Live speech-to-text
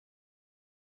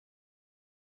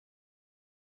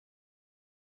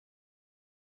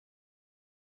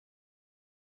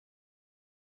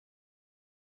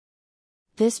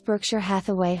This Berkshire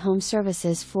Hathaway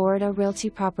HomeServices Florida Realty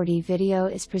property video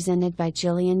is presented by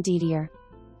Jillian Dedier.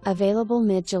 Available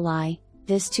mid-July,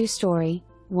 this 2-story,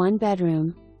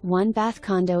 1-bedroom, 1-bath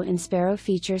condo in Sparrow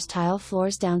features tile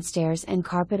floors downstairs and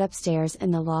carpet upstairs in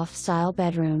the loft-style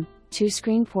bedroom, 2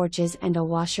 screen porches and a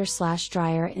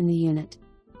washer/dryer in the unit.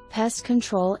 Pest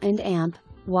control and AMP,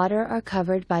 water are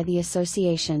covered by the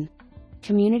association.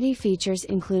 Community features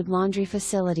include laundry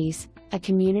facilities, a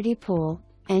community pool,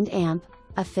 and AMP,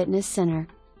 a fitness center.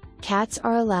 Cats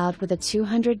are allowed with a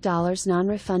 $200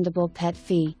 non-refundable pet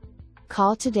fee.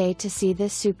 Call today to see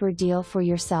this super deal for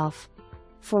yourself.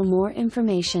 For more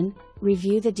information,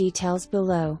 review the details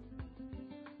below.